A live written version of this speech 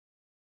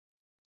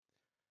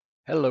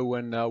Hello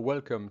and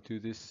welcome to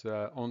this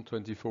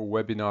On24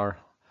 webinar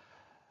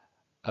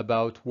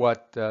about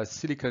what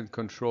silicon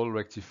control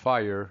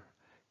rectifier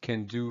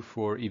can do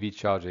for EV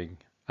charging.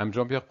 I'm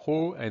Jean-Pierre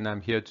Pro and I'm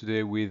here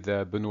today with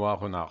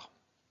Benoît Renard.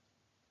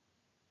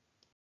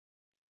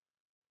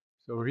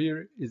 So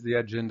here is the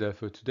agenda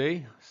for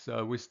today.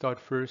 So we start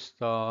first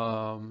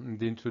the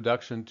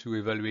introduction to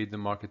evaluate the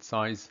market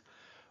size.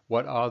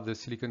 What are the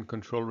silicon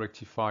control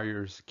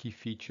rectifiers key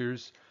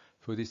features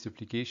for this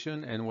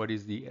application and what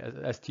is the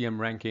STM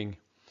ranking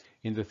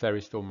in the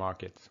thyristor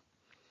market.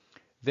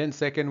 Then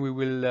second, we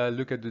will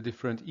look at the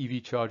different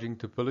EV charging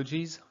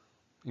topologies,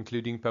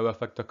 including power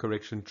factor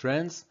correction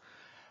trends,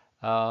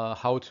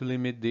 how to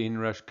limit the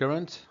inrush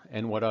current,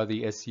 and what are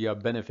the SCR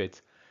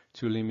benefits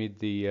to limit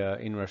the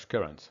inrush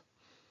current.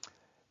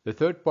 The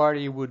third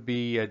party would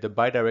be the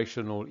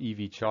bidirectional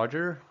EV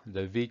charger,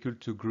 the vehicle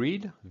to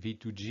grid,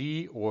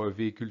 V2G, or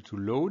vehicle to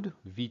load,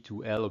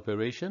 V2L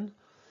operation,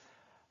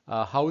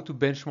 how to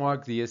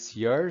benchmark the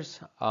SCRs,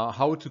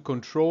 how to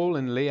control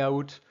and lay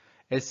out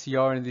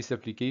SCR in this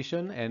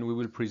application, and we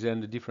will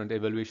present the different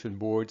evaluation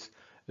boards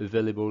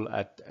available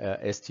at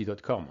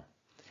st.com.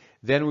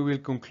 Then we will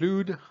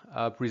conclude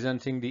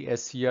presenting the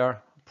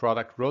SCR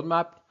product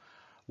roadmap.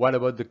 What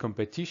about the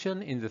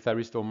competition in the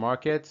thyristor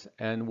market,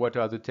 and what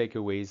are the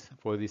takeaways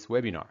for this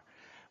webinar?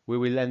 We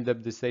will end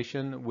up the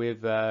session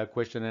with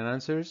question and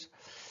answers.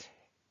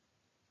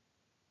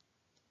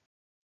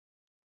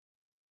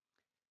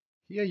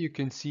 Here you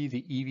can see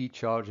the EV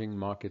charging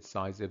market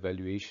size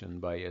evaluation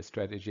by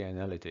Strategy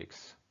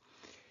Analytics.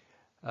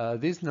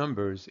 These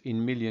numbers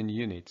in million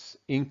units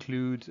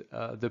include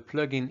the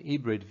plug-in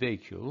hybrid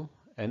vehicle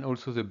and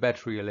also the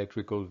battery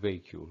electrical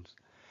vehicles.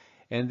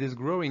 And this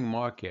growing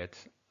market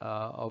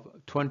of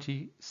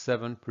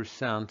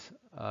 27%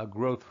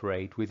 growth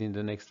rate within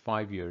the next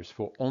 5 years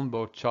for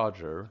onboard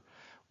charger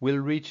will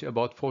reach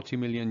about 40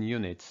 million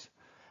units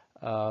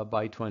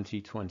by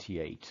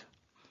 2028.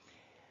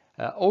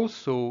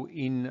 Also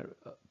in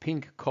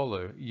pink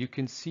color, you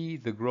can see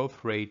the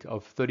growth rate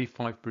of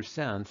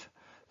 35%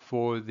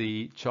 for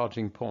the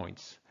charging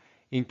points,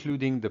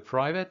 including the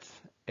private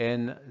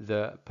and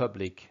the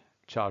public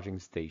charging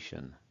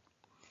station.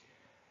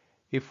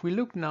 If we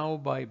look now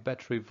by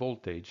battery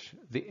voltage,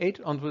 the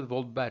 800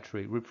 volt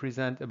battery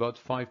represents about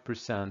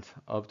 5%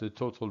 of the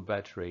total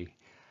battery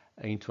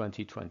in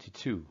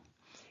 2022.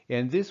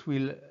 And this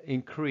will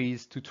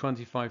increase to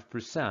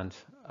 25%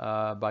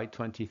 by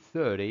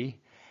 2030.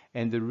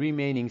 And the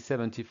remaining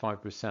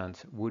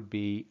 75% would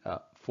be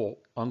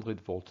 400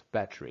 volt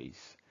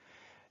batteries.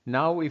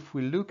 Now, if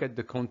we look at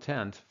the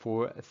content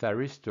for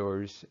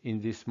thyristors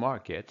in this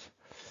market,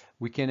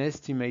 we can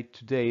estimate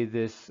today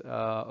this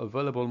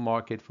available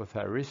market for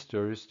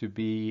thyristors to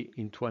be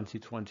in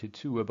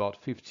 2022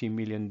 about $50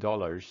 million,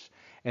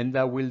 and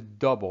that will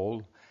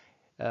double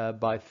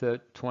by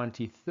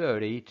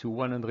 2030 to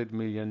 $100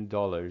 million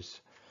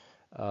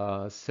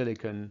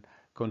silicon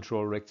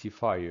control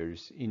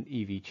rectifiers in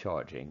EV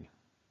charging.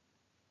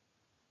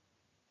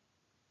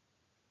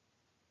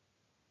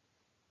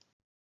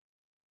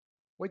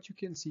 What you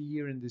can see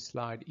here in this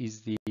slide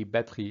is the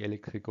battery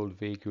electrical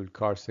vehicle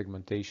car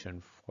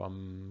segmentation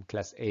from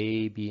class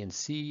A, B, and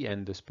C,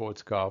 and the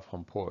sports car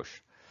from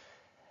Porsche.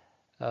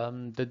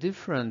 The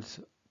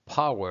different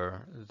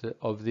power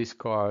of these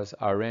cars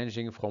are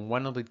ranging from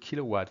 100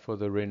 kilowatt for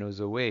the Renault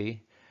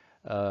Zoe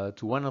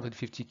to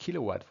 150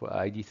 kilowatt for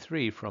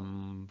ID3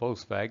 from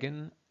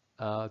Volkswagen,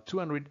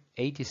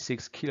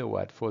 286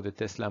 kilowatt for the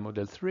Tesla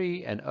Model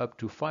 3, and up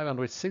to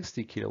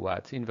 560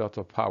 kilowatt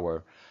inverter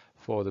power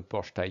for the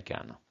Porsche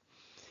Taycan.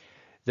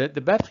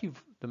 The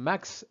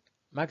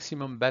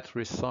maximum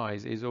battery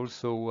size is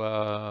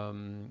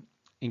also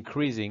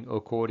increasing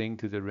according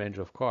to the range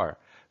of car,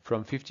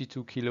 from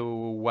 52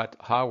 kilowatt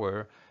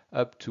hour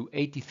up to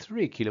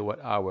 83 kilowatt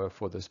hour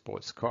for the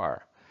sports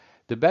car.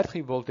 The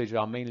battery voltage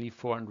are mainly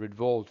 400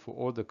 volt for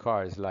all the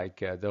cars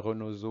like the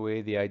Renault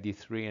Zoe, the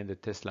ID3, and the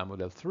Tesla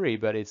Model 3,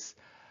 but it's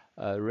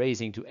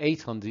raising to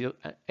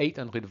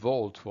 800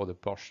 volt for the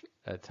Porsche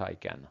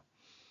Taycan.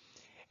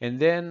 And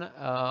then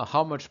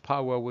how much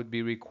power would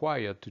be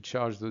required to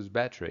charge those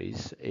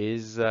batteries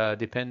is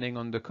depending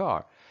on the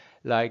car.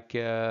 Like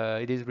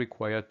it is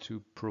required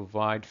to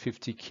provide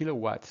 50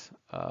 kilowatts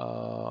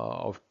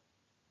of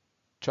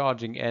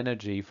charging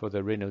energy for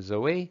the Renault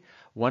Zoe,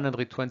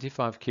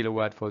 125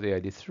 kilowatt for the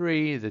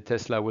ID3. The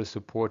Tesla will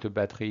support a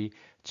battery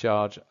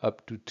charge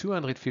up to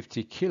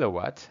 250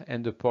 kilowatt,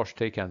 and the Porsche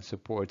Taycan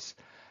supports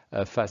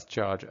a fast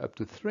charge up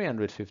to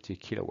 350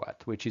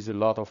 kilowatt, which is a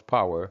lot of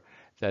power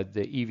that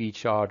the EV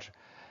charge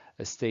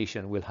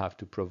station will have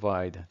to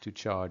provide to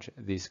charge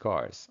these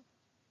cars.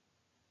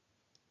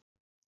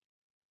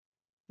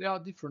 There are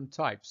different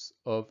types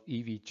of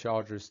EV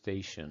charger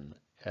station.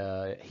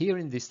 Here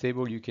in this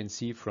table you can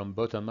see from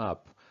bottom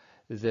up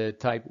the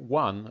type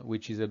 1,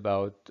 which is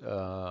about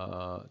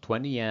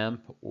 20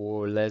 amp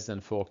or less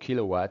than 4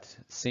 kilowatt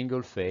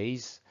single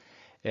phase,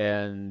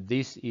 and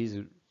this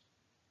is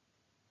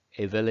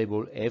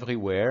available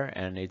everywhere,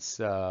 and it's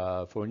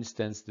for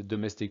instance the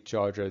domestic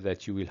charger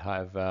that you will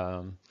have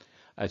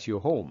at your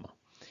home.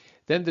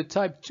 Then the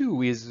type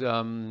 2 is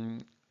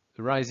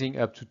rising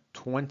up to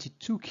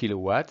 22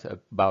 kilowatt,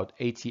 about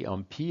 80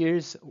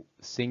 amperes,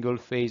 single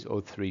phase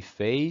or three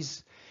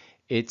phase.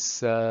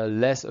 It's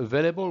less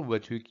available,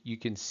 but you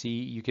can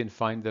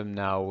find them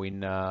now in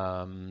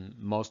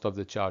most of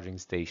the charging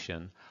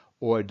station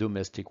or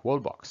domestic wall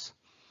box.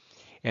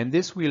 And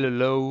this will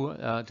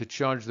allow to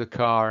charge the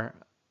car,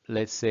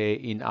 let's say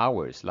in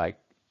hours, like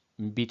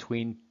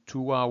between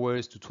 2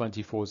 hours to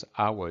 24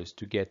 hours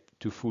to get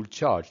to full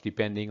charge,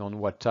 depending on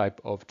what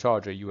type of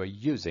charger you are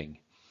using.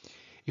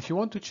 If you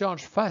want to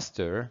charge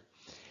faster,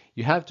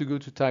 you have to go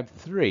to type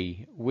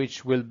 3,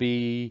 which will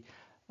be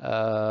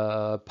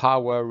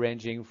power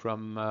ranging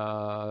from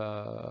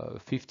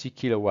 50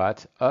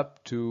 kilowatt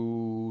up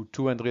to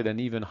 200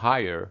 and even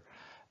higher,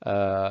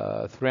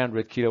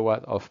 300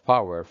 kilowatt of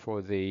power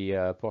for the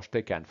Porsche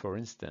Taycan, for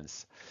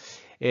instance.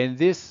 And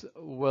this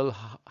will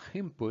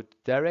input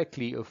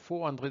directly a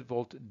 400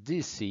 volt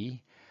DC,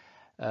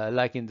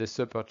 like in the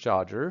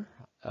supercharger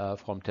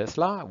from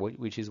Tesla,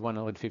 which is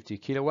 150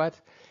 kilowatt.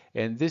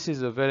 And this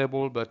is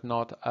available, but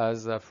not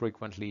as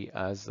frequently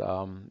as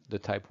the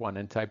Type 1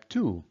 and Type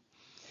 2.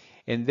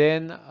 And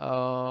then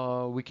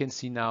we can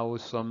see now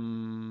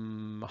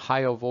some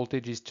higher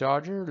voltages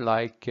charger,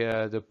 like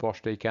the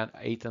Porsche Taycan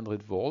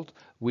 800 volt,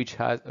 which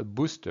has a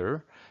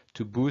booster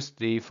to boost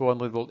the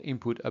 400 volt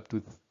input up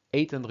to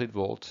 800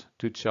 volt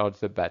to charge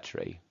the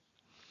battery.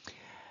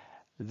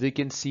 They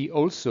can see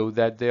also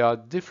that there are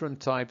different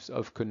types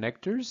of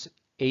connectors,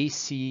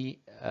 AC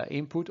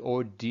input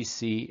or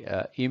DC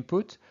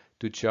input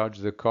to charge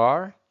the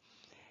car,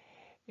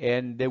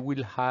 and they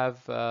will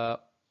have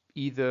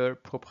either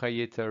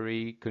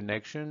proprietary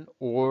connection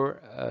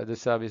or the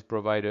service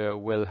provider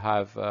will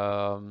have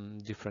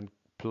different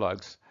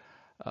plugs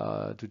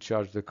to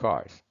charge the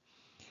cars.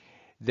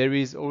 There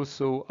is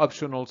also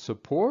optional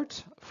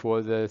support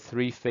for the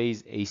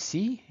three-phase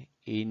AC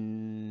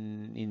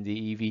in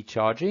the EV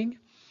charging.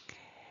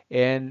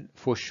 And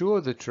for sure,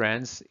 the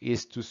trend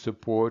is to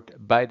support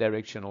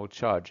bidirectional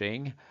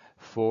charging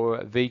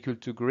for vehicle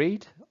to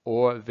grid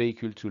or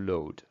vehicle to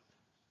load.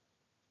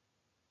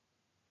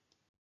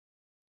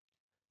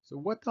 So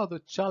what are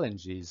the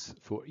challenges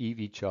for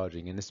EV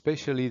charging, and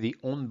especially the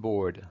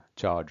onboard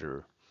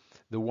charger,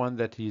 the one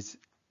that is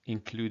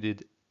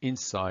included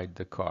inside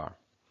the car?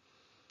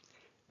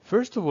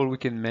 First of all, we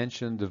can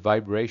mention the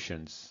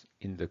vibrations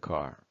in the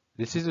car.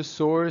 This is a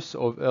source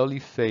of early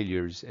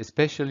failures,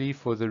 especially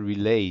for the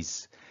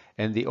relays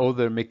and the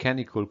other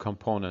mechanical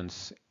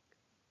components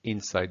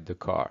inside the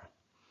car.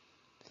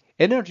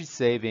 Energy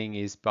saving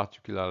is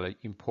particularly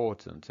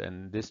important,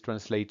 and this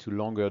translates to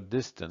longer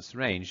distance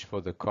range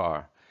for the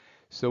car.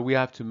 So we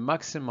have to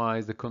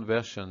maximize the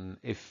conversion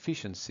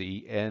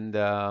efficiency and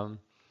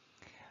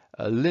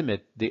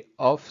limit the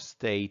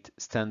off-state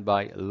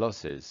standby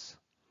losses.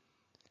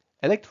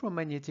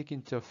 Electromagnetic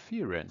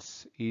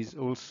interference is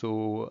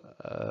also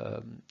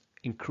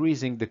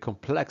increasing the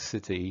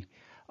complexity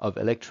of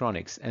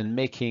electronics and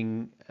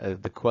making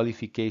the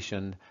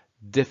qualification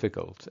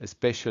difficult,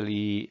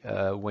 especially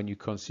when you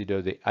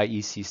consider the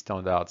IEC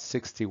standard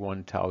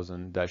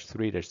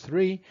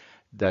 61000-3-3,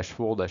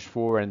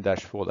 -4-4 and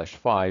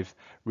 -4-5,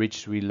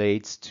 which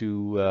relates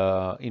to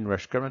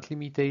inrush current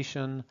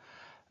limitation,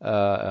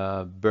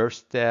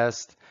 burst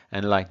test,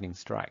 and lightning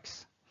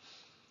strikes.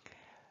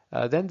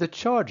 Then the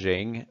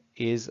charging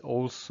is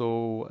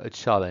also a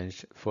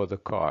challenge for the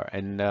car,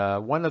 and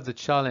one of the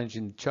challenges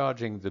in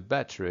charging the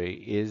battery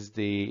is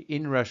the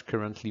inrush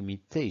current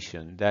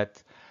limitation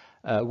that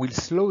will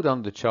slow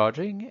down the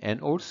charging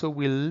and also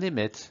will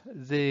limit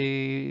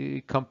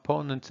the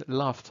component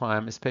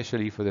lifetime,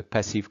 especially for the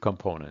passive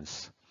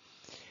components.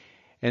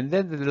 And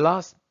then the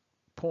last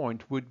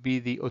point would be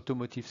the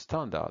automotive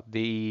standard.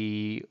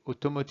 The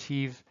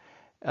automotive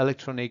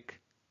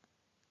electronic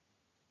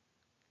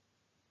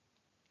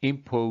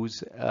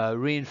impose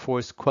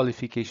reinforced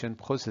qualification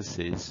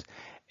processes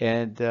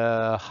and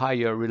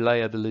higher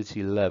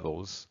reliability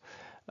levels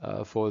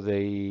for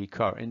the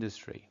car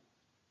industry.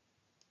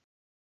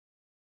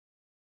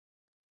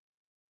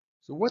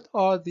 So what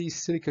are the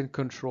silicon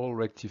control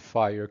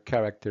rectifier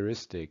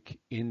characteristics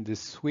in the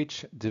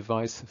switch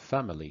device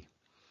family?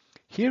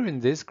 Here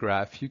in this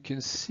graph, you can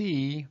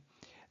see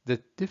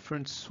the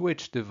different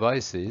switch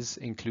devices,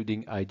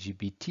 including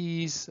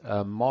IGBTs,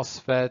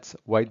 MOSFETs,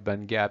 wide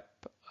bandgap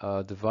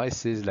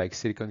devices like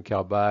silicon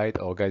carbide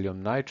or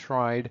gallium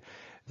nitride.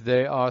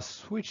 They are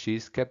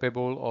switches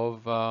capable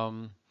of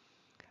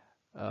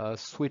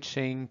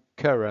switching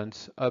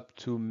current up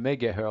to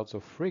megahertz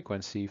of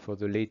frequency for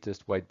the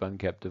latest wide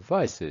bandgap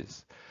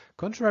devices.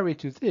 Contrary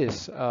to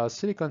this,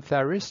 silicon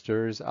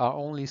thyristors are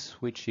only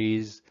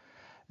switches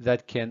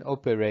that can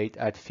operate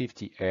at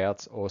 50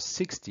 Hz or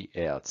 60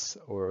 Hz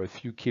or a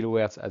few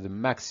kilohertz at the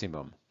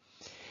maximum.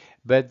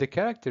 But the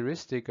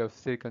characteristic of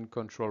silicon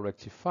control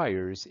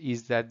rectifiers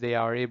is that they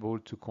are able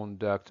to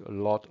conduct a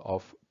lot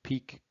of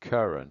peak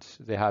current.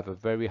 They have a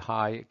very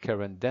high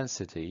current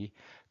density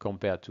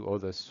compared to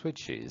other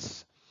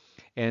switches.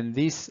 And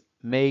this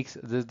makes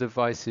the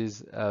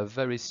devices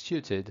very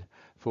suited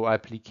for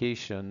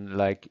application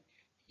like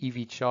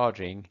EV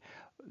charging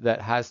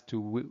that has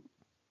to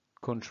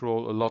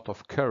control a lot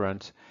of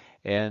current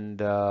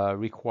and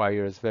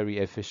requires very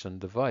efficient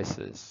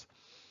devices.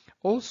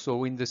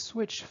 Also, in the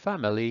switch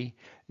family,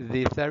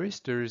 the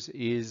thyristors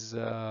is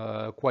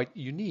quite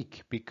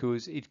unique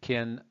because it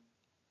can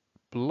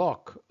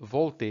block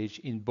voltage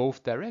in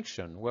both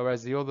directions,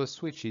 whereas the other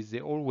switches,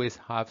 they always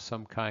have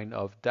some kind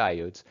of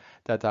diodes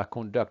that are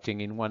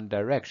conducting in one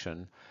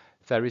direction.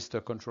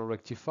 Thyristor control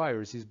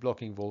rectifiers is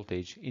blocking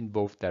voltage in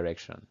both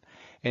directions.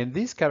 And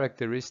this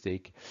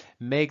characteristic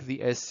make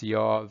the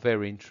SCR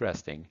very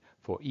interesting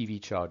for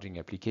EV charging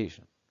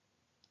application.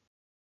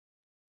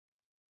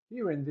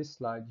 Here in this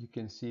slide, you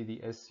can see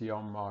the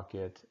SCR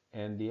market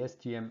and the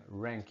STM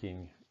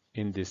ranking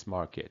in this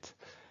market.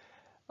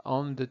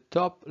 On the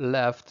top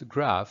left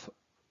graph,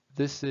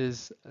 this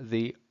is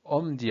the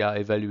Omdia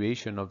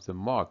evaluation of the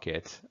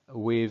market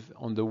with,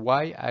 on the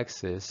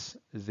y-axis,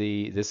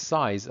 the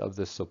size of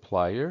the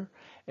supplier,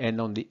 and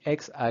on the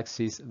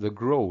x-axis, the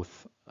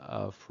growth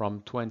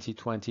from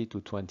 2020 to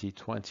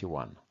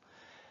 2021.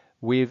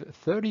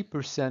 With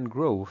 30%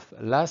 growth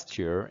last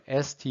year,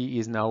 ST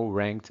is now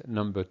ranked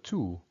number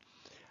 2,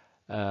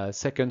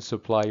 second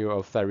supplier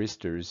of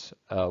thyristors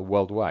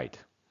worldwide.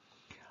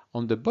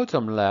 On the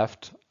bottom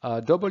left,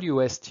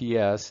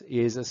 WSTS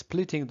is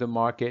splitting the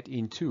market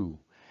in two.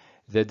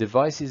 The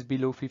devices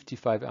below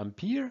 55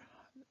 ampere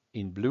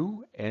in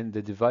blue and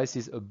the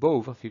devices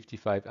above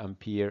 55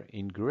 ampere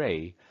in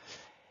gray.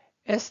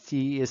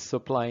 ST is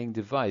supplying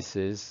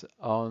devices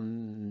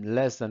on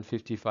less than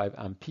 55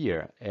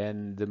 ampere,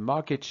 and the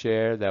market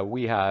share that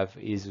we have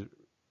is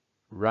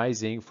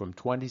rising from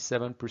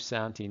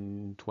 27%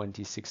 in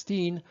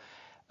 2016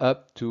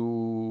 up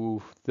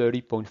to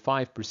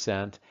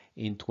 30.5%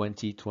 in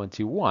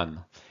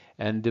 2021.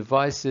 And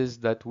devices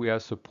that we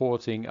are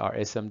supporting are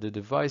SMD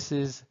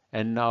devices,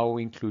 and now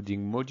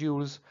including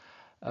modules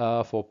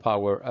for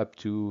power up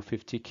to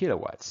 50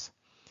 kilowatts.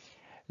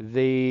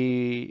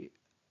 The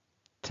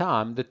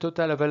TAM, the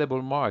total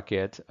available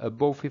market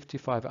above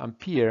 55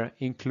 ampere,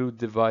 include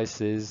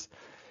devices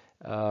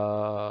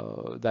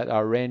that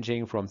are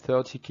ranging from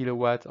 30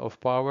 kilowatt of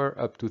power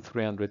up to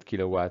 300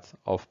 kilowatts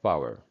of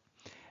power.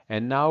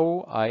 And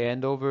now I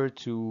hand over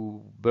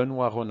to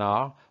Benoît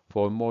Renard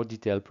for a more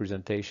detailed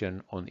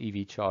presentation on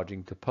EV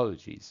charging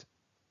topologies.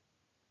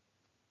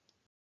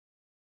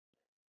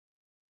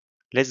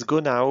 Let's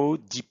go now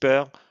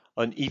deeper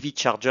on EV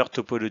charger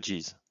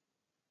topologies.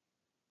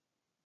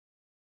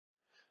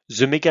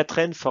 The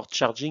megatrend for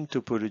charging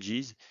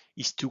topologies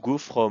is to go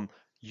from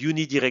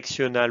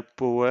unidirectional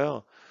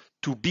power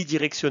to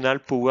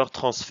bidirectional power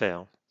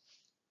transfer.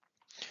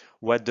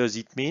 What does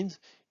it mean?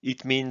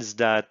 It means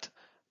that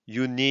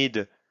you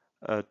need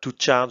to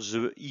charge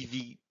the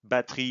EV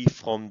battery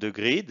from the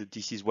grid.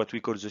 This is what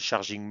we call the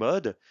charging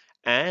mode.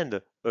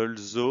 And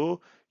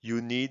also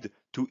you need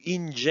to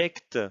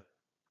inject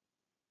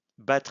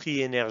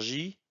battery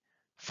energy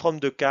from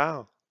the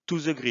car to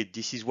the grid.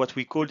 This is what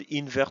we call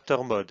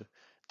inverter mode.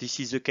 This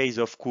is the case,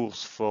 of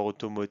course, for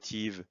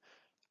automotive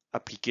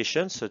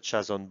applications such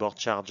as on-board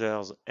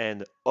chargers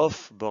and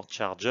off-board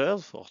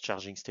chargers for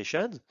charging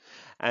stations,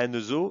 and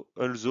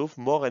also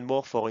more and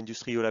more for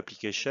industrial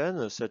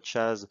applications such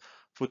as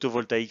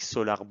photovoltaic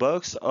solar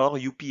box or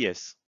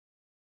UPS.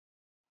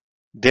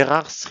 There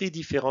are three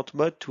different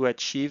modes to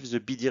achieve the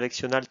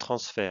bidirectional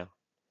transfer.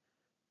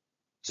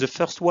 The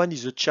first one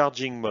is the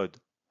charging mode,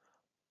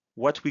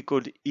 what we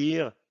call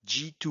here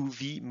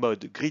G2V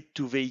mode, grid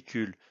to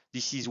vehicle.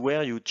 This is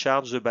where you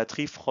charge the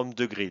battery from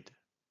the grid.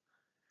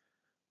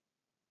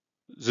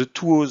 The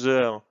two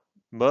other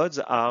modes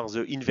are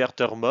the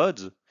inverter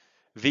modes,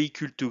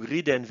 vehicle to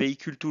grid and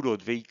vehicle to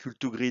load. Vehicle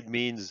to grid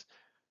means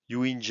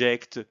you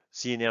inject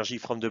the energy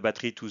from the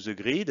battery to the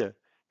grid,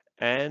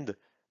 and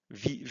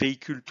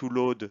vehicle to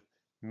load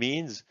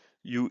means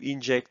you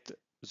inject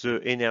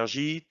the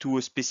energy to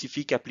a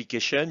specific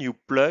application you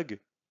plug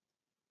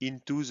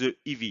into the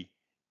EV.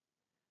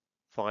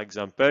 For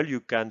example, you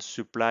can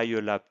supply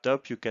a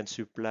laptop, you can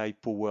supply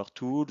power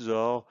tools,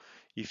 or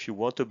if you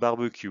want a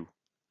barbecue.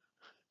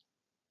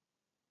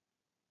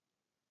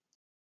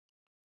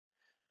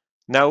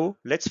 Now,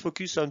 let's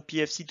focus on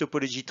PFC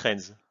topology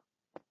trends.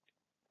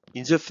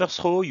 In the first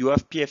row, you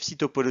have PFC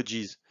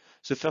topologies.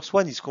 The first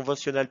one is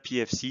conventional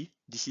PFC.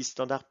 This is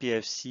standard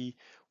PFC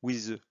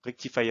with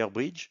rectifier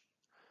bridge.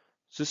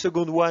 The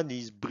second one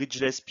is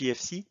bridgeless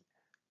PFC.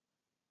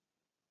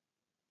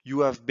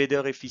 You have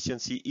better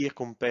efficiency here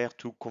compared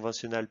to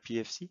conventional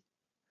PFC.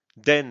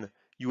 Then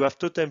you have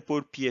totem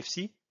pole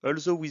PFC,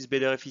 also with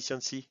better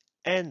efficiency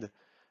and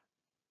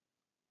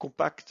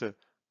compact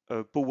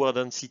power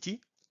density.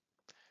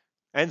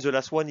 And the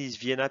last one is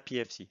Vienna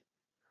PFC.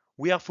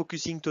 We are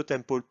focusing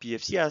totem pole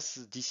PFC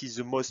as this is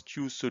the most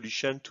used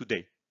solution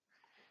today.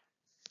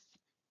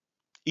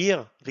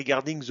 Here,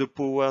 regarding the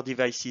power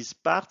devices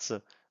parts,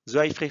 the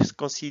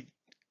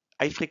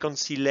high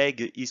frequency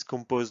leg is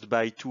composed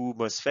by two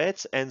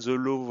MOSFETs and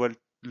the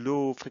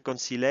low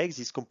frequency legs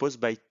is composed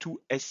by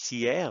two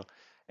SCR.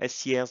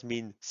 SCRs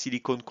mean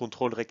silicon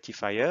control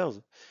rectifiers,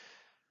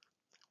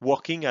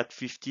 working at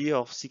 50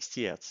 or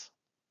 60 Hz.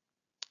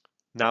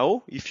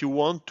 Now, if you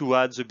want to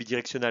add the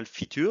bidirectional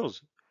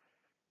features,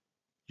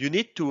 you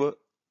need to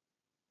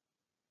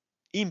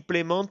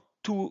implement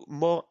two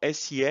more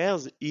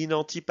SCRs in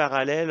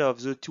anti-parallel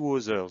of the two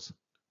others.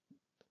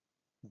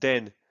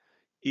 Then,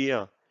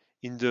 here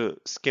in the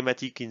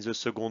schematic in the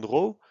second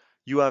row,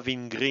 you have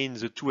in green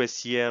the two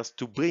SCRs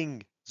to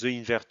bring the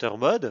inverter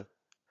mode,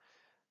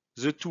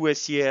 the two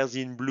SCRs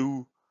in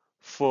blue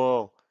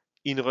for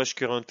inrush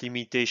current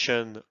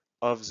limitation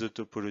of the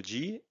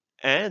topology,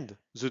 and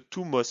the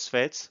two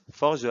MOSFETs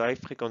for the high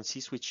frequency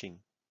switching.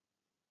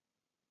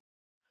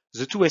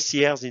 The two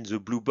SCRs in the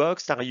blue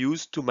box are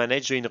used to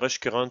manage the inrush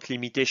current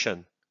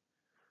limitation.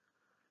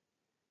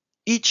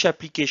 Each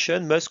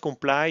application must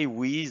comply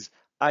with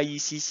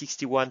IEC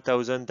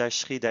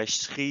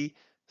 61000-3-3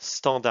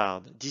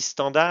 standard. This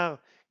standard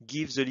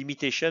gives the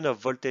limitation of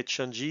voltage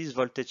changes,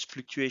 voltage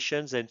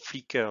fluctuations, and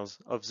flickers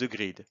of the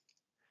grid.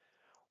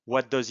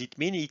 What does it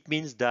mean? It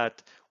means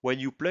that when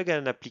you plug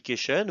an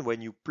application,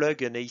 when you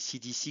plug an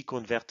AC-DC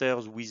converter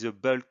with a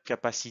bulk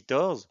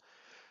capacitors,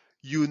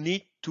 you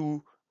need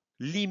to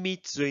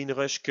limit the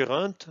inrush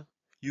current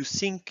you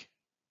sink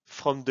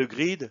from the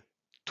grid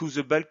to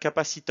the bulk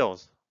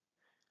capacitors.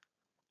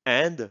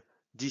 And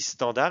this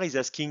standard is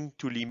asking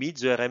to limit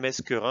the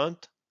RMS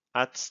current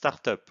at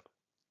startup.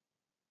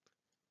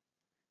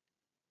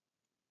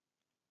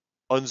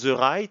 On the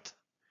right,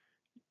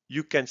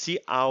 you can see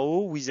how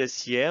with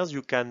SCRs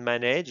you can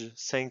manage,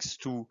 thanks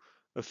to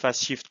a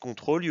fast shift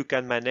control, you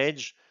can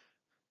manage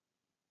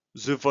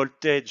the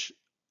voltage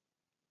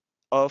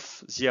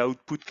of the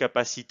output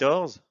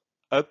capacitors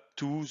up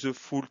to the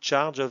full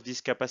charge of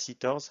these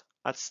capacitors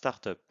at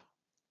startup.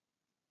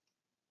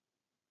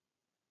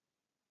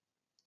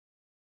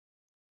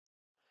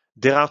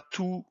 There are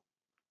two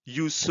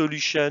use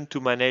solutions to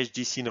manage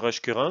this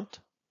inrush current.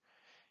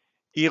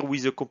 Here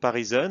with a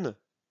comparison,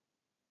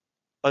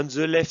 on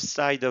the left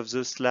side of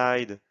the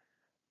slide,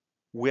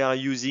 we are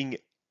using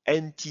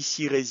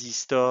NTC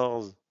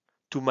resistors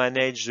to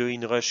manage the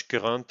inrush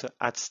current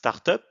at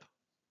startup.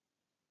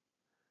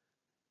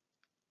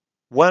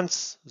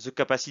 Once the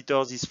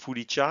capacitor is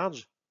fully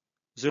charged,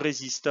 the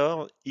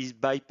resistor is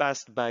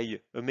bypassed by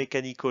a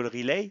mechanical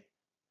relay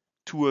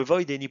to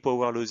avoid any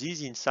power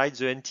losses inside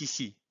the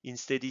NTC in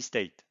steady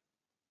state.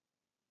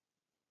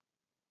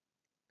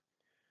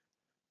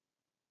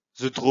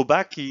 The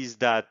drawback is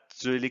that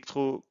the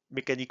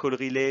electromechanical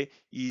relay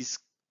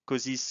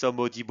causes some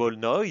audible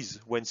noise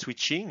when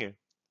switching.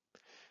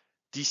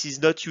 This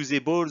is not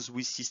usable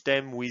with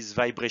system with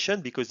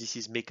vibration because this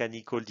is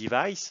mechanical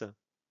device.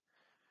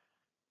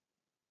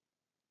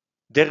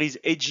 There is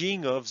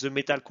edging of the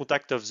metal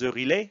contact of the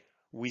relay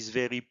with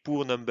very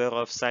poor number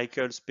of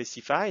cycles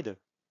specified.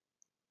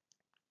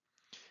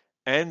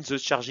 And the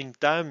charging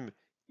time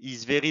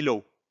is very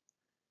low.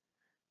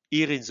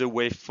 Here in the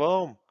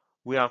waveform,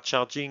 we are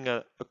charging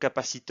a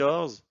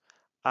capacitors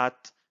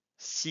at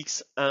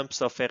 6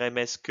 amps of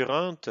RMS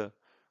current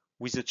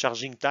with a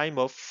charging time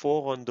of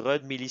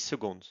 400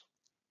 milliseconds.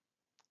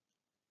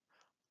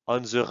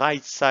 On the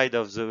right side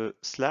of the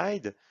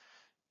slide,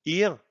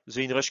 here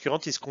the inrush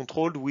current is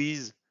controlled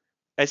with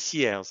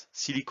SCRs,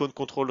 silicon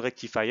control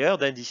rectifier,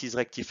 then this is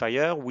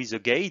rectifier with a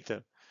gate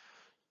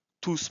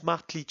to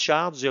smartly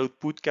charge the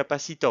output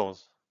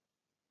capacitors.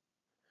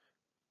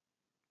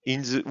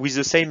 With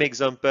the same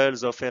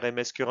examples of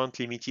RMS current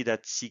limited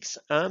at 6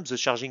 amps, the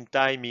charging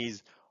time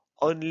is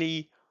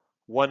only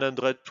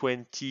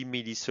 120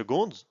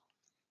 milliseconds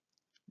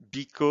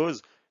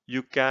because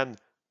you can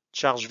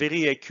charge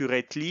very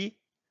accurately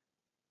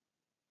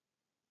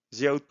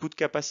the output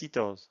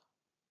capacitors.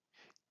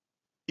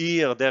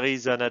 Here there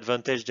is an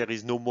advantage, there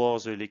is no more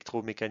the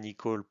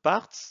electromechanical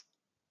parts.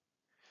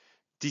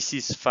 This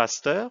is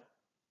faster.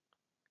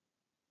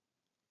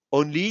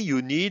 Only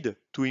you need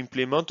to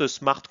implement a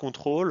smart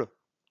control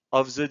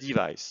of the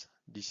device.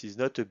 This is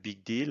not a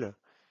big deal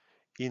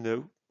in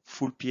a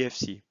full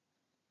PFC.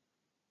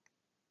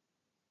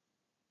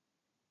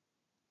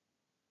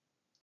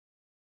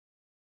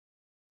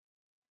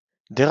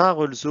 There are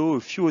also a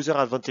few other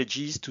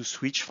advantages to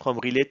switch from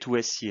relay to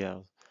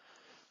SCR.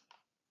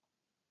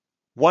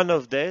 One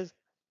of these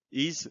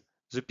is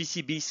the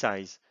PCB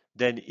size.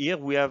 Then here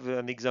we have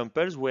an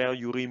example where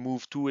you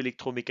remove two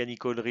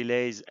electromechanical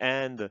relays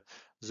and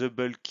the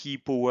bulky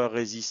power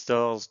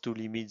resistors to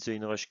limit the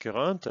inrush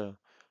current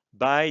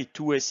by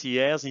two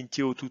SCRs in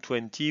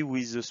TO220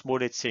 with a small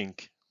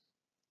heatsink.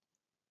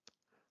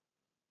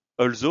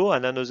 Also,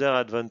 another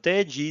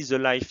advantage is the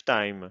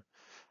lifetime.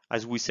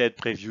 As we said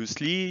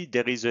previously,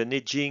 there is an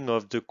edging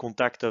of the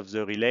contact of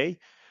the relay.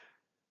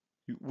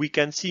 We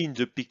can see in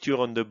the picture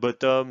on the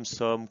bottom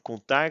some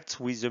contacts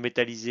with the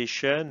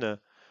metallization.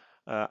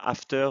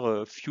 After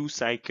a few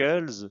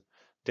cycles,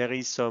 there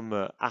is some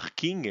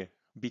arcing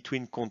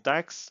between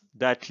contacts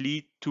that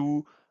lead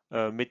to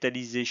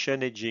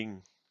metallization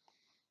edging.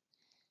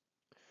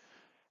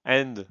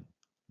 And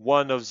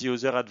one of the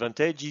other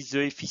advantages is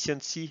the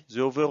efficiency,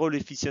 the overall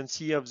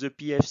efficiency of the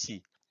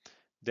PFC.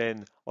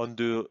 Then on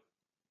the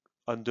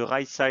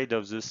right side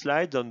of the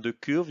slide, on the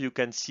curve, you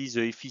can see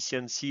the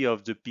efficiency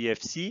of the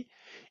PFC.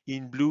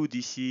 In blue,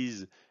 this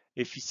is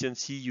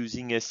efficiency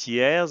using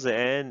SCRs,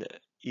 and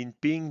in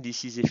pink,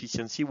 this is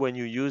efficiency when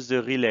you use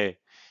the relay,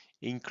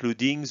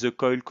 including the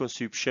coil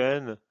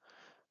consumption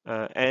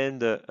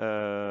and the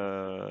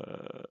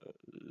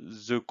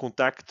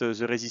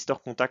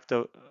resistor contact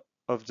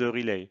of the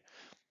relay.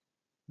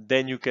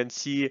 Then you can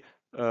see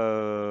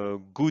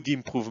good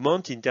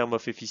improvement in terms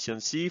of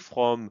efficiency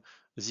from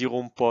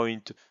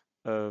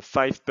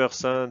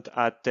 0.5%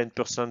 at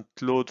 10%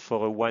 load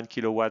for a 1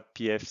 kilowatt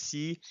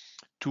PFC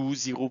to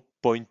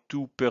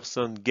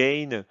 0.2%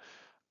 gain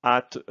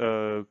at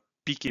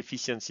peak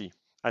efficiency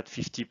at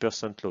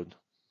 50% load.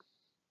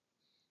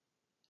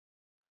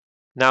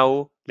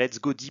 Now let's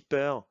go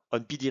deeper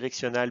on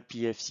bidirectional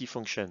PFC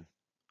function.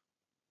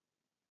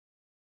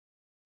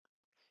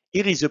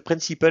 Here is the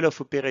principle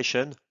of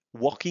operation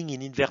working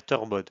in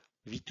inverter mode,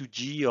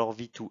 V2G or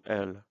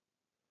V2L.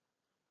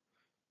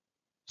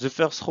 The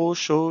first row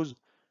shows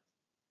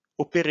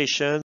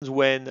operations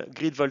when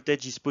grid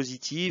voltage is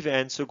positive,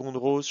 and second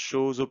row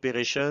shows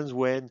operations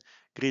when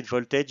grid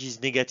voltage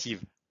is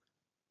negative.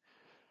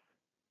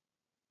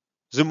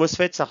 The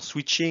MOSFETs are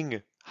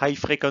switching high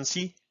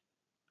frequency,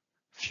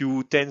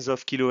 few tens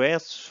of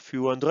kilohertz,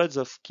 few hundreds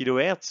of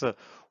kilohertz,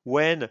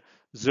 when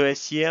the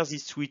SCRs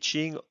is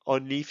switching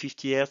only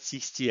 50 hertz,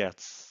 60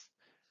 hertz.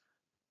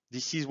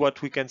 This is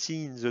what we can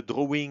see in the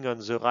drawing on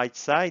the right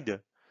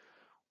side,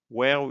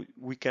 where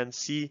we can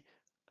see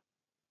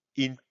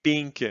in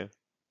pink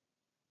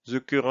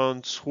the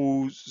current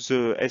through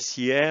the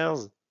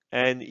SCRs,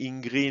 and in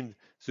green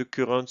the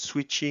current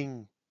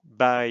switching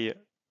by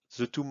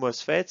the two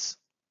MOSFETs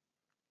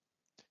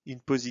in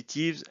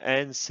positives,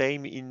 and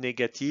same in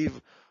negative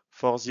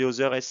for the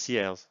other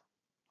SCRs.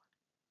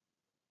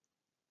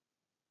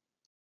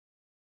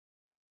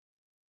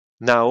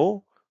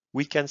 Now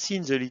we can see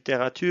in the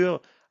literature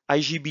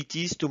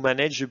IGBTs to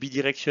manage the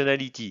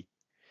bidirectionality.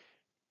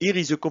 Here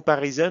is a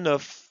comparison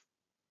of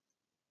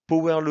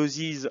power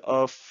losses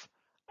of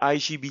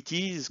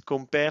IGBTs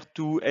compared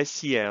to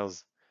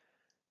SCRs.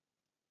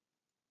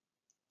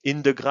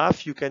 In the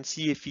graph, you can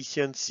see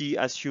efficiency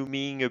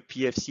assuming a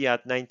PFC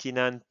at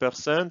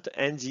 99%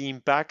 and the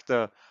impact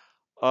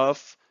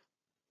of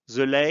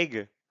the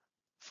leg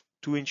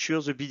to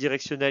ensure the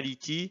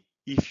bidirectionality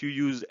if you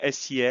use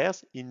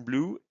SCRs in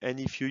blue and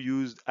if you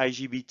use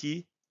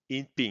IGBT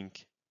in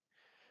pink.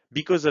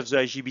 Because of the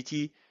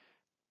IGBT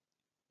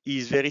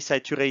is very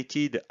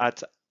saturated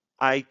at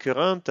high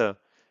current,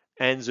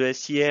 and the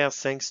SCR,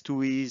 thanks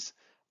to its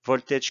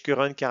voltage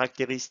current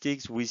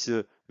characteristics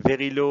with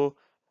very low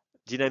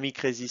dynamic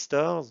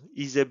resistors,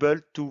 is able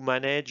to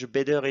manage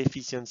better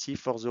efficiency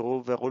for the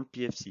overall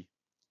PFC.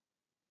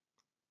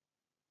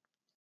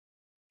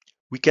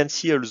 We can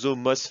see also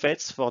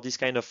MOSFETs for this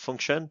kind of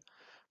function,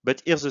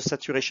 but here the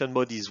saturation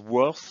mode is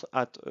worse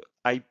at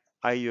high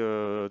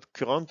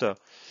current.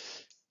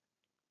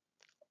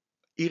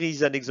 Here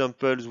is an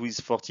example with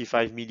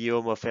 45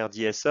 milliohm of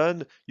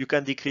RDS-on. You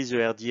can decrease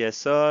the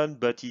RDS-on,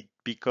 but it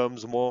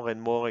becomes more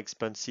and more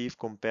expensive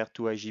compared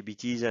to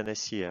IGBTs and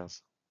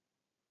SCRs.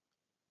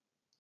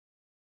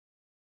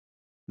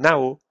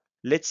 Now,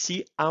 let's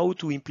see how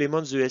to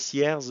implement the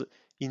SCRs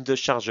in the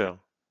charger.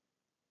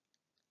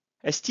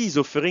 ST is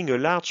offering a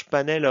large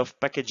panel of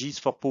packages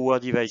for power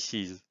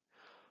devices,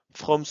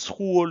 from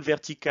through-hole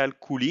vertical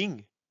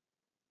cooling,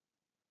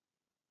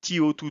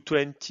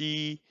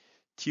 TO220,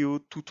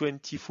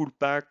 TO220 full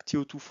pack,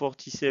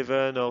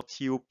 TO247 or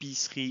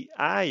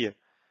TOP3i,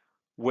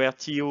 where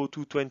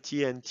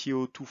TO220 and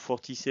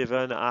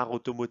TO247 are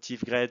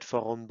automotive grade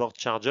for onboard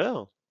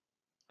charger,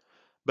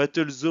 but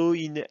also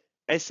in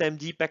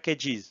SMD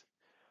packages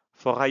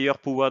for higher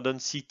power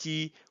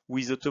density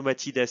with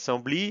automated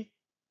assembly,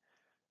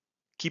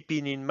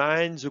 keeping in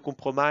mind the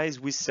compromise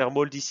with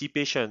thermal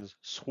dissipation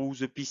through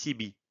the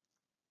PCB.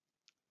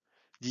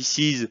 This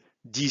is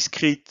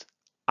discrete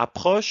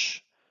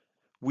approach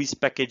with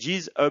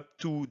packages up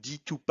to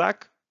D2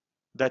 pack,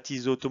 that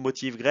is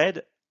automotive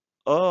grade,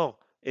 or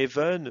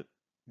even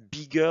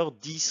bigger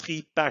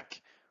D3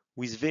 pack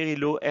with very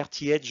low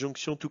RTH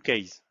junction to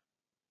case.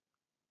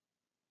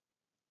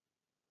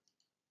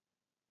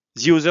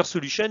 The other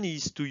solution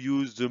is to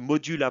use the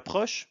module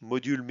approach.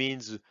 Module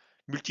means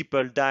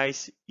multiple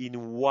dies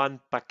in one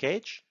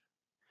package.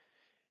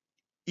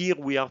 Here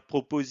we are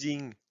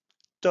proposing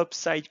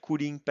top-side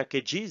cooling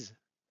packages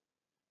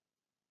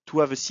to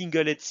have a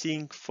single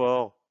heatsink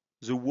for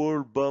the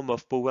whole BOM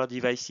of power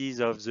devices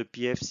of the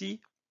PFC.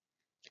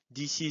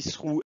 This is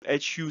through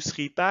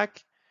HU3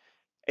 pack,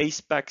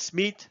 ACE-Pack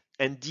Smith,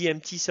 and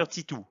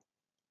DMT32.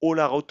 All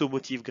are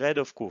automotive grade,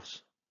 of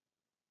course.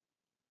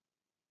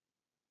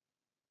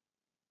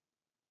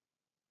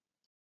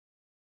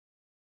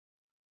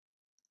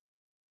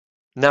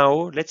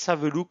 Now, let's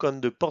have a look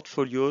on the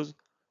portfolios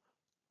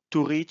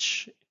to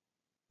reach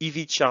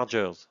EV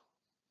chargers.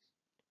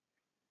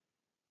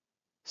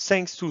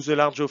 Thanks to the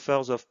large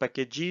offers of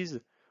packages,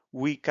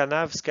 we can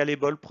have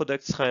scalable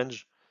product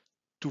range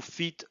to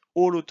fit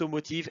all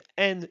automotive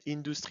and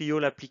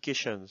industrial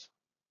applications.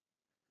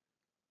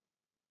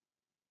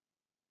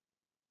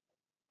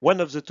 One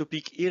of the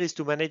topics here is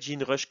to manage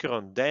inrush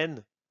current.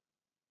 Then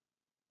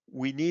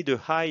we need a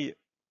high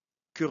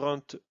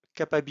current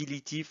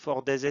capability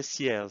for these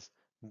SCRs.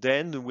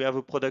 Then we have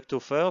a product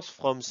offers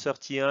from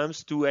 30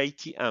 amps to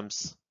 80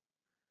 amps.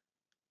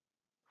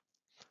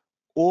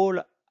 All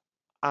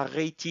are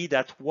rated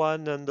at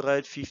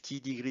 150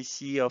 degrees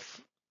C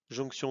of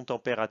junction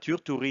temperature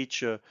to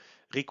reach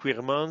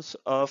requirements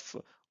of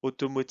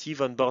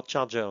automotive onboard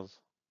chargers.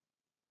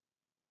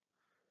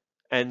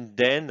 And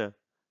then,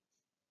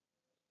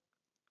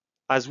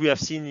 as we have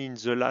seen in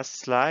the last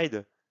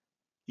slide,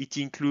 it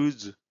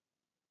includes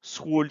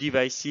through-hole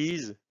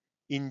devices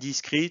in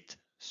discrete,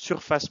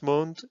 surface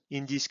mount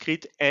in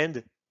discrete,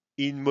 and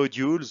in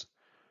modules,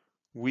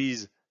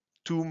 with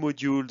 2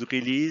 modules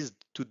released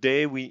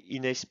today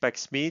in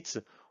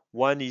SPAC-Smith.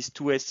 One is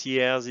 2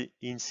 SCRs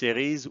in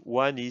series,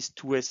 one is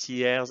 2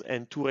 SCRs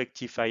and 2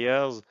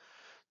 rectifiers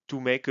to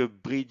make a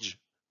bridge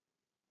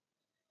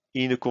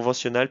in a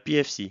conventional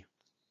PFC.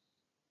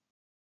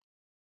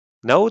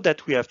 Now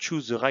that we have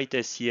chosen the right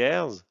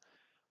SCRs,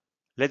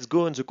 let's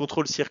go on the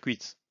control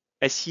circuits.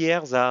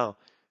 SCRs are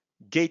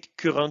gate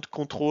current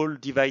control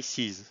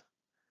devices.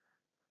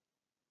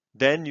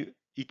 Then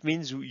it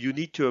means you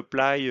need to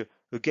apply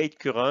a gate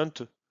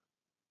current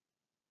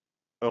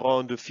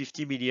around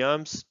 50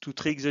 milliamps to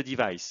trigger the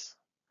device.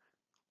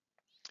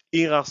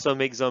 Here are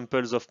some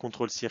examples of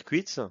control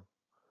circuits.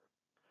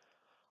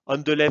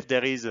 On the left,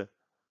 there is an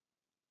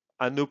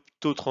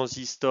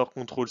opto-transistor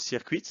control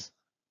circuit.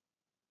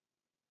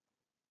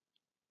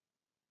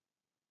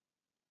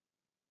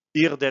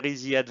 Here there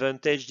is the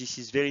advantage, this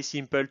is very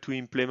simple to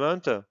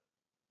implement,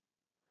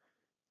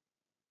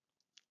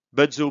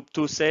 but the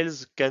opto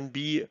cells can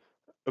be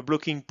a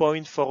blocking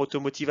point for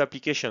automotive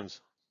applications.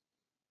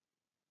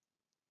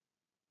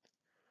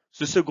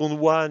 The second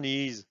one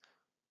is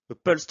a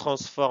pulse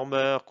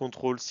transformer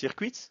control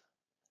circuit.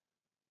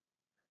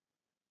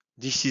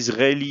 This is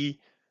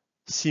really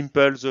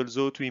simple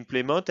also to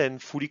implement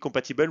and fully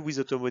compatible with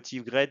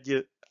automotive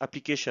grade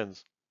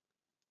applications.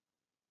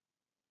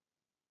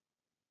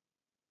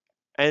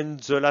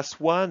 And the last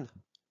one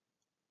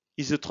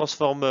is the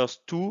transformers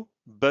 2,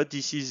 but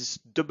this is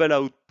double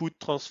output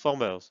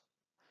transformers.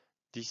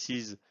 This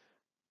is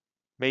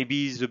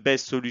maybe the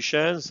best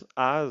solutions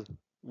as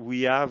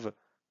we have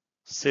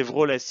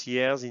several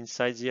SCRs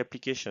inside the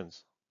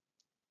applications.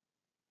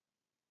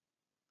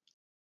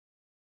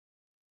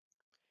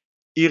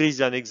 Here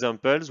is an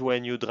example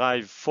when you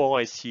drive 4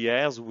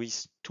 SCRs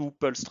with 2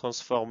 pulse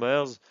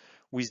transformers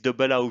with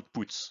double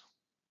outputs.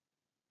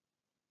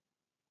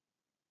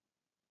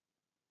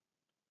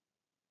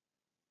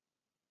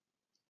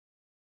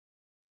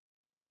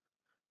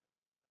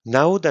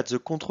 Now that the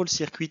control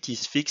circuit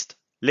is fixed,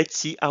 let's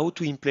see how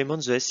to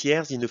implement the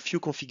SCRs in a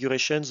few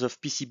configurations of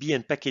PCB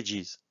and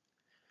packages.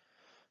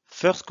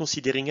 First,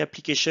 considering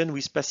application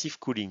with passive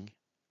cooling.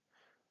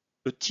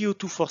 A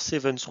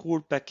TO247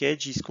 through-hole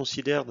package is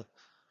considered.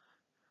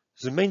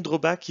 The main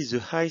drawback is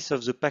the height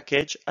of the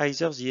package,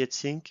 either the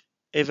heatsink,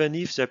 even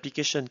if the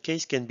application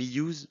case can be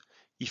used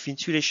if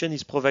insulation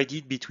is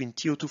provided between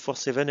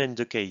TO247 and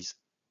the case.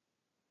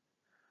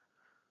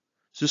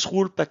 The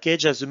through-hole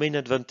package has the main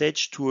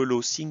advantage to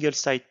allow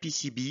single-side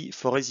PCB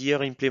for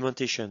easier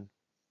implementation.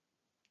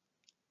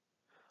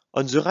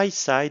 On the right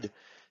side,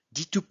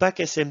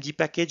 D2PAC SMD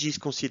package is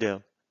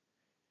considered.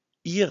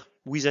 Here,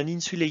 with an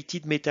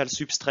insulated metal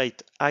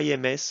substrate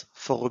IMS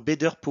for a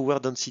better power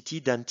density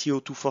than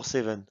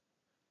TO247.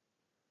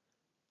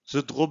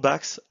 The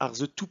drawbacks are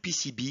the 2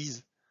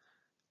 PCBs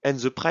and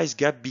the price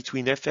gap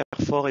between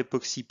FR4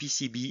 epoxy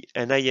PCB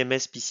and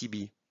IMS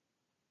PCB.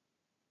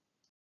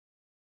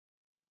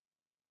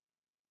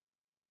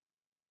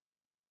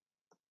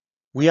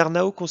 We are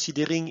now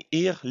considering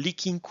here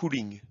leaking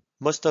cooling,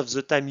 most of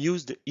the time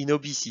used in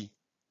OBC.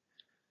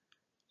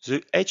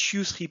 The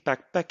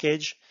HU3PAC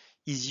package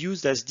is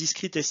used as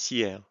discrete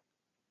SCR.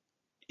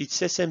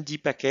 It's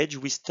SMD package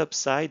with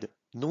topside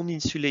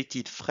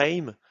non-insulated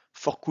frame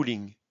for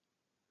cooling.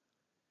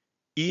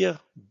 Here,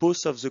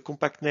 both of the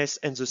compactness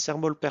and the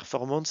thermal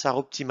performance are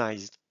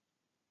optimized.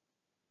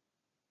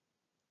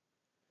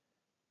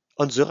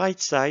 On the right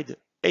side,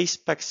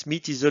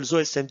 SPAC-Smith is also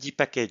SMD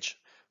package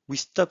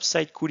with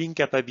topside cooling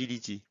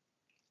capability.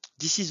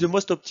 This is the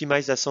most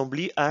optimized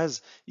assembly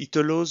as it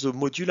allows a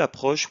module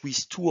approach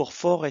with 2 or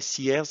 4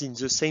 SCRs in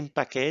the same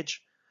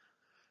package.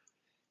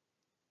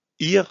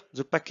 Here,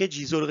 the package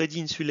is already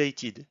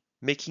insulated,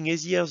 making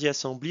easier the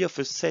assembly of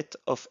a set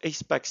of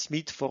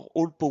SPAC-Smith for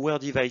all power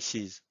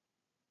devices.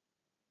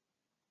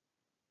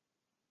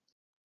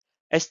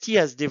 ST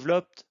has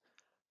developed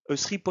a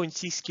 3.6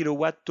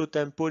 kW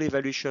totem pole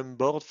evaluation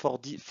board for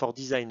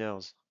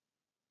designers.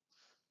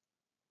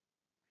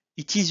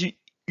 It is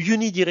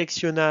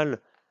unidirectional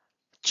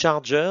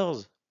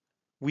chargers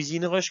with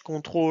inrush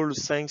control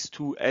thanks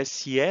to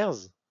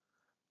SCRs,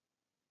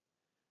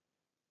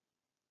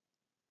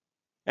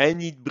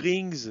 and it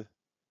brings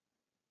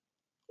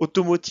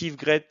automotive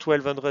grade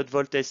 1200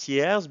 volt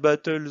SCRs,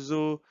 but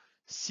also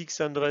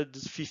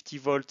 650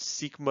 volt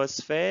SiC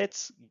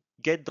MOSFETs,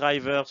 gate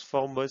drivers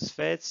for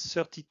MOSFETs,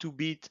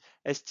 32-bit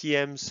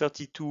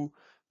STM32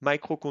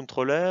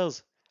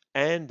 microcontrollers,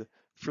 and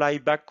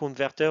flyback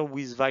converter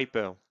with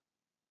Viper.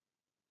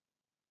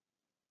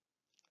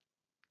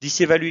 This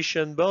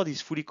evaluation board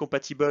is fully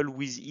compatible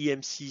with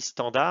EMC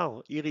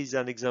standard. Here is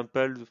an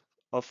example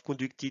of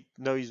conducted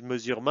noise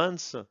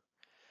measurements.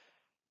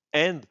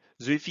 And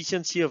the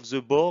efficiency of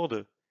the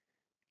board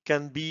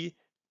can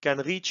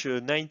reach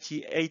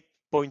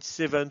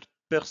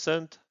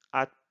 98.7%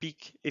 at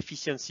peak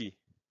efficiency.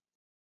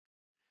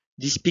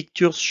 This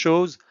picture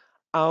shows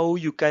how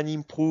you can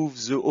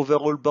improve the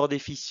overall board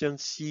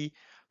efficiency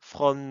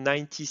from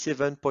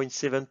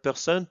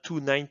 97.7%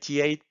 to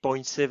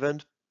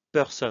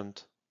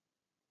 98.7%.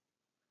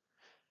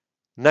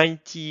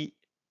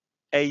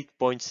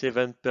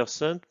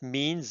 98.7%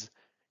 means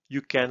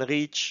you can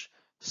reach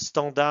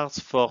standards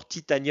for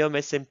titanium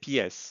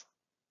SMPS.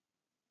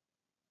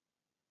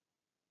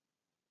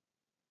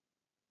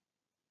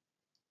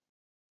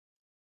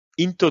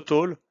 In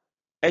total,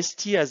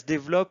 ST has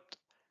developed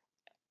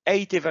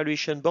 8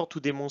 evaluation boards to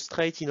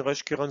demonstrate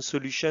inrush current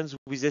solutions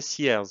with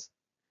SCRs,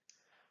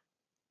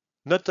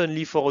 not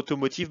only for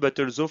automotive but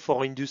also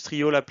for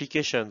industrial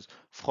applications,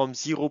 from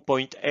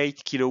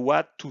 0.8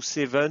 kilowatt to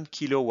 7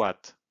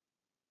 kilowatt.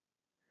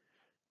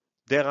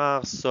 There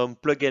are some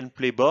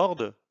plug-and-play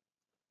boards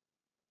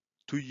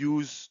to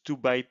use to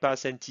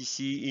bypass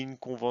NTC in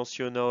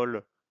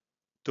conventional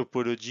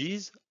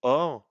topologies,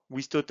 or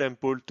with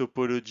totem-pole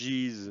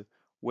topologies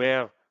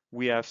where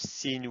we have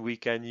seen we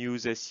can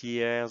use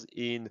SCRs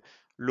in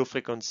low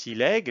frequency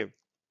leg,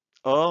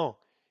 or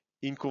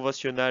in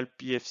conventional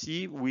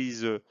PFC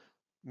with a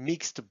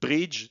mixed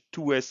bridge,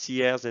 2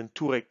 SCRs and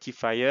 2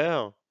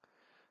 rectifiers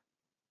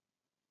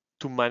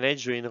to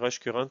manage the inrush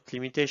current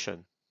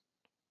limitation.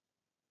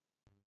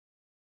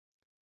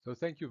 So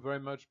thank you very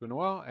much,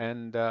 Benoit,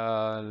 and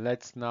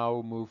let's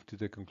now move to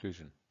the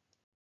conclusion.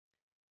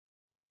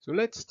 So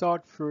let's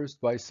start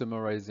first by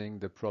summarizing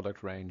the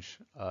product range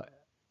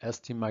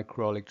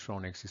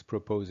STMicroelectronics is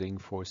proposing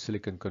for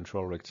silicon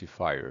control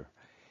rectifier.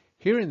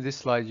 Here in this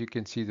slide you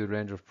can see the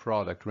range of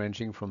product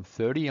ranging from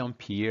 30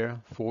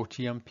 ampere,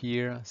 40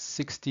 ampere,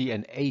 60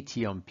 and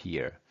 80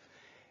 ampere.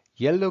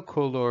 Yellow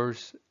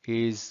colors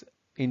is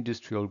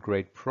industrial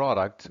grade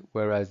product,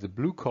 whereas the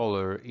blue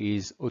color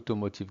is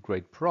automotive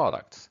grade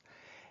products.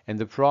 And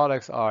the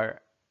products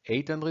are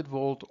 800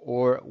 volt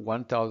or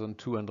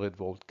 1200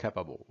 volt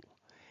capable.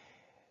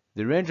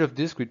 The range of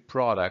discrete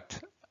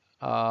products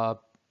are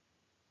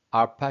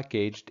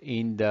packaged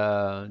in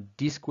the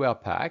D-square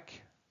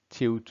pack,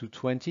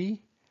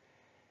 TO220,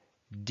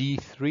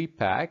 D3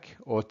 pack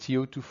or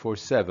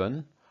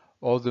TO247,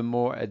 or the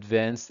more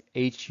advanced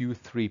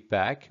HU3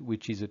 pack,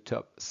 which is a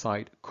top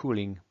side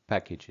cooling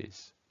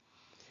packages.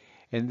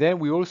 And then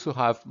we also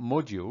have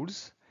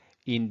modules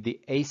in the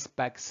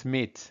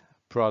ACE-Pack-Smith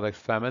product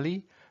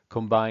family,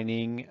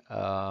 combining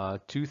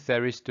 2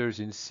 thyristors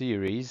in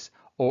series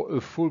or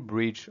a full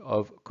bridge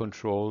of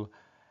control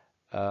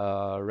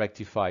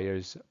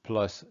rectifiers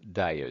plus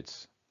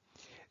diodes.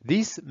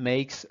 This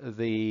makes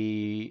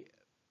the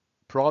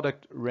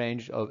product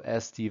range of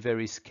ST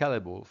very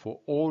scalable for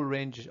all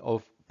range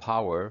of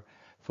power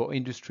for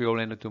industrial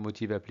and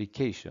automotive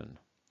application.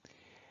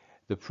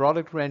 The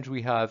product range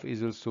we have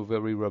is also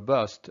very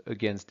robust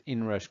against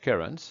inrush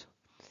currents,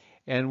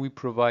 and we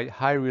provide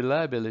high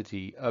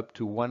reliability up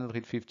to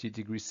 150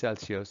 degrees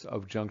Celsius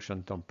of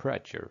junction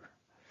temperature.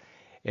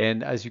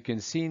 And as you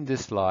can see in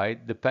this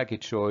slide, the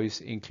package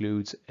choice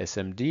includes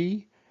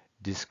SMD,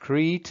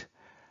 discrete,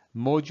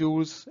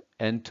 modules,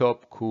 and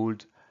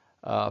top-cooled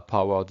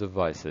power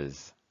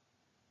devices.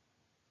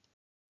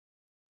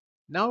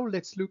 Now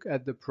let's look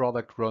at the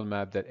product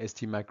roadmap that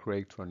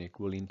STMicroelectronics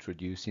will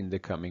introduce in the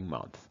coming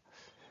month.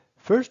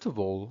 First of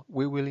all,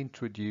 we will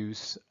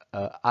introduce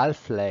a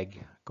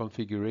half-leg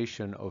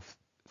configuration of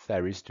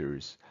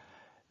thyristors.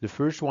 The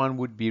first one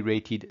would be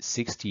rated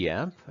 60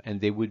 amp,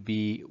 and they would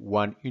be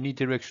 1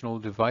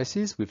 unidirectional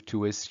devices with 2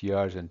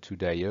 SCRs and 2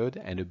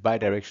 diodes, and a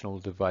bidirectional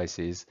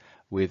devices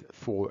with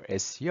 4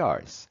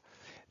 SCRs.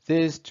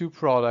 These two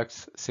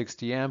products,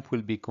 60 amp,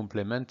 will be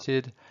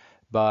complemented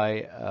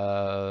by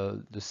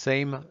the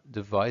same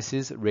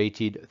devices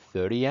rated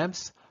 30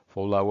 amps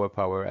for lower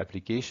power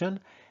application,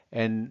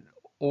 and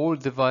all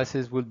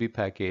devices will be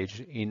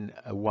packaged in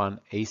 1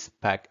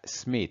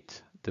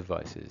 ACE-Pack-Smith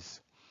devices.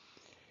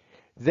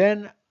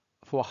 Then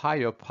for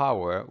higher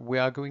power, we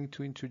are going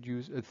to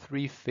introduce a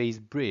 3-phase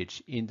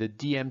bridge in the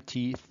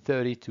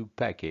DMT32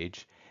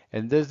 package,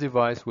 and this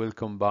device will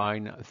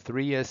combine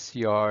 3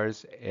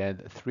 SCRs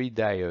and 3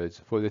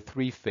 diodes for the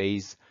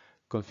 3-phase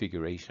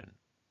configuration.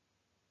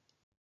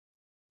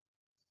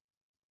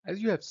 As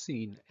you have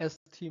seen,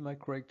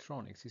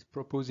 STMicroelectronics is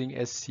proposing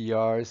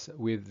SCRs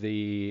with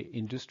the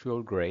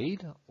industrial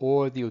grade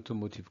or the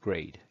automotive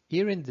grade.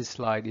 Here in this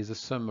slide is a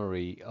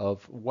summary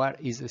of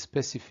what is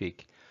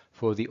specific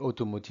for the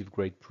automotive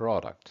grade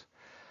product.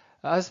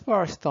 As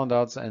far as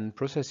standards and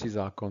processes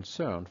are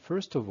concerned,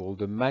 first of all,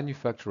 the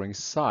manufacturing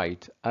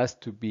site has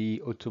to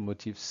be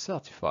automotive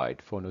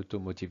certified for an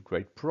automotive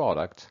grade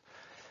product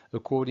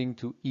according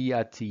to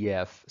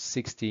EATF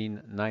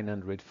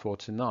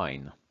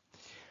 16949.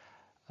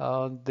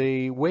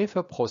 The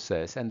wafer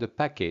process and the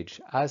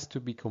package has to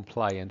be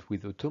compliant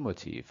with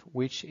automotive,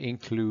 which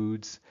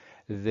includes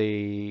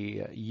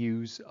the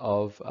use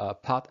of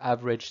part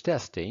average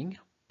testing,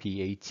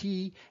 PAT,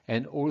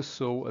 and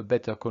also a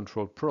better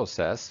control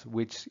process,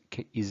 which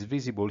is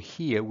visible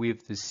here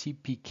with the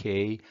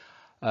CPK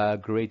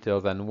greater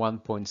than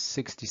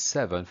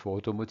 1.67 for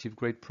automotive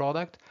grade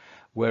product,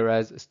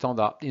 whereas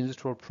standard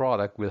industrial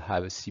product will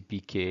have a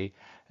CPK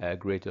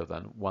greater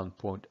than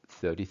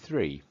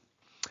 1.33.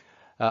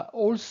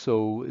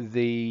 Also,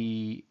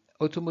 the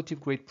automotive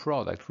grade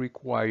product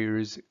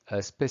requires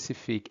a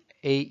specific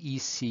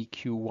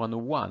AEC-Q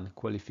 101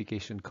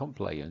 qualification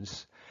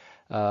compliance.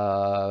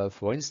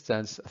 For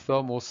instance,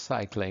 thermal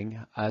cycling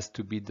has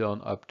to be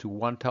done up to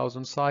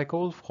 1000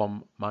 cycles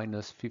from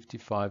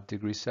 -55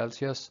 degrees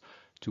Celsius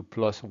to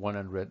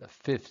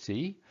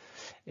 +150.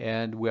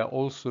 And we are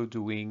also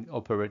doing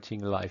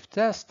operating life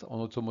tests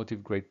on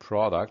automotive grade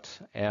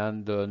products,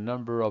 and the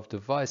number of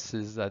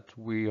devices that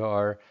we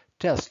are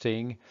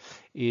testing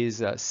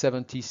is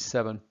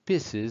 77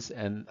 pieces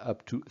and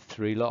up to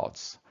 3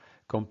 lots,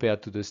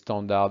 compared to the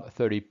standard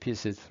 30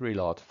 pieces 3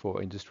 lot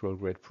for industrial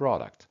grade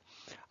product.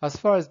 As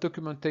far as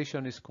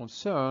documentation is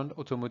concerned,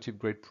 automotive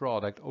grade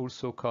product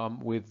also come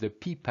with the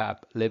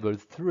PPAP level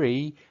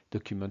 3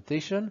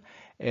 documentation,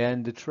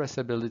 and the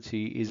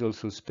traceability is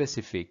also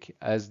specific,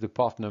 as the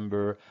part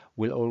number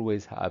will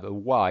always have a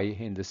Y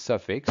in the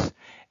suffix,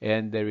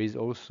 and there is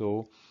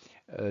also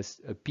a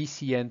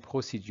PCN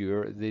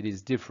procedure that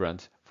is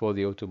different for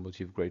the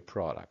automotive grade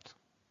product.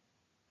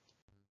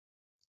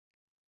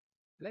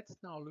 Let's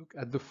now look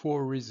at the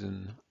 4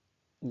 reasons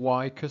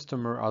why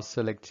customers are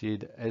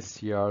selected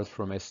SCRs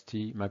from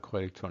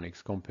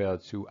STMicroelectronics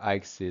compared to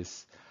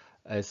Axis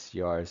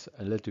SCRs,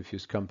 a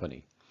Letufuse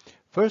company.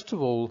 First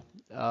of all,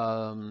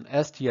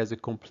 ST has a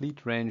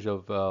complete range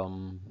of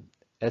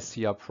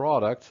SCR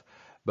products,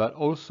 but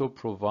also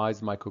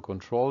provides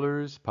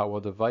microcontrollers,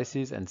 power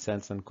devices, and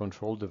sense and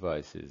control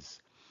devices.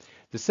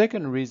 The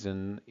second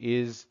reason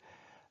is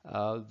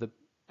the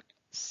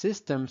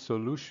system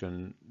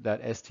solution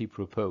that ST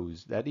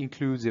proposed. That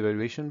includes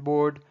evaluation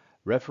board,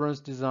 reference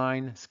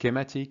design,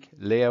 schematic,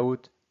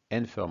 layout,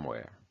 and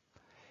firmware.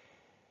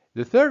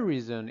 The third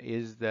reason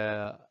is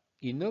the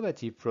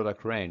innovative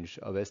product range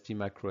of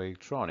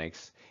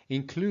STMicroelectronics,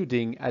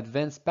 including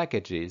advanced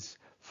packages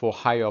for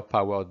higher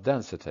power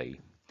density.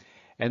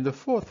 And the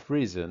fourth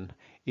reason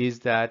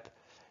is that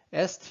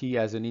ST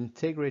has an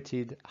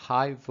integrated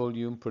high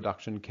volume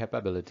production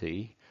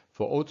capability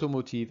for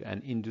automotive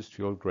and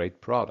industrial grade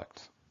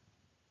products.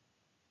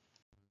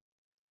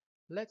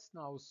 Let's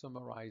now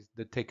summarize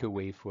the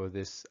takeaway for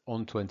this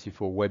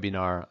ON24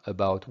 webinar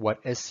about what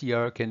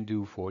SCR can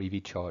do for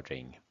EV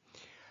charging.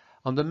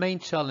 On the main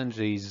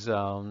challenges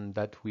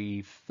that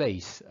we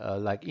face,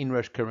 like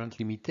inrush current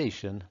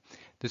limitation,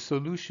 the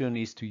solution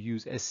is to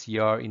use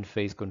SCR in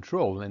phase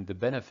control, and the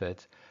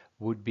benefit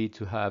would be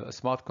to have a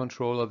smart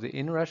control of the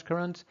inrush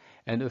current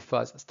and a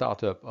fast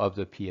startup of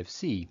the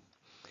PFC.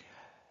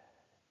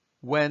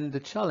 When the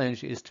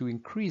challenge is to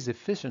increase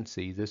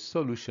efficiency, the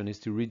solution is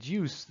to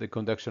reduce the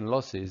conduction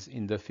losses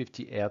in the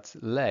 50 Hz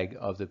leg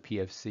of the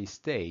PFC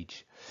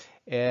stage.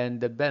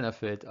 And the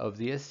benefit of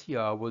the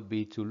SCR would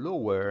be to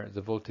lower the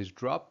voltage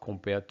drop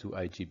compared to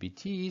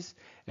IGBTs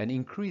and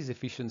increase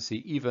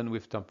efficiency even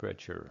with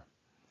temperature.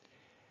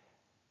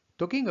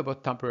 Talking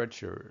about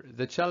temperature,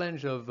 the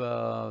challenge of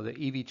the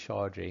EV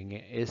charging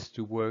is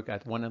to work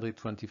at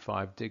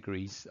 125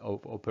 degrees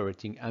of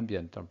operating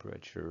ambient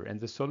temperature, and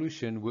the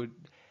solution would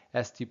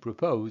ST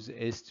propose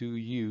is to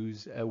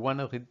use a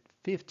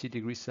 150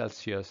 degrees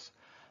Celsius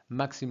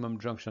maximum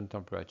junction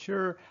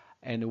temperature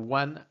and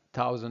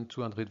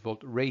 1200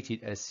 volt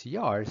rated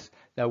SCRs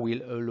that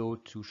will allow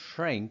to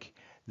shrink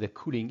the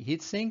cooling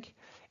heatsink,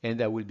 and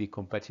that will be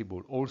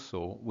compatible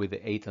also with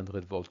the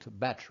 800 volt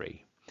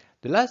battery.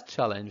 The last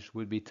challenge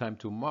will be time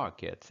to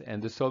market,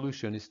 and the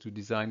solution is to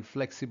design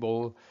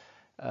flexible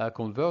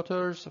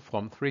converters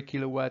from 3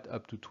 kilowatt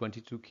up to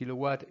 22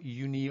 kilowatt,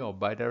 uni or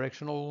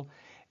bidirectional.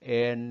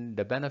 And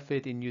the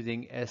benefit in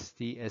using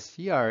ST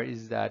SCR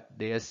is that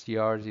the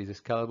SCRs is a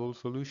scalable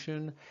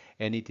solution,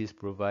 and it is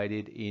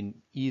provided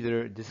in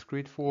either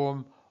discrete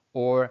form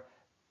or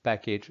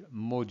package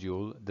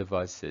module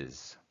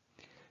devices.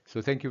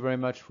 So thank you very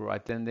much for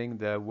attending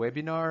the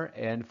webinar,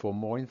 and for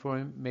more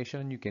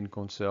information you can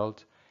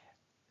consult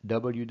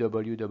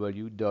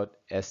www.st.com.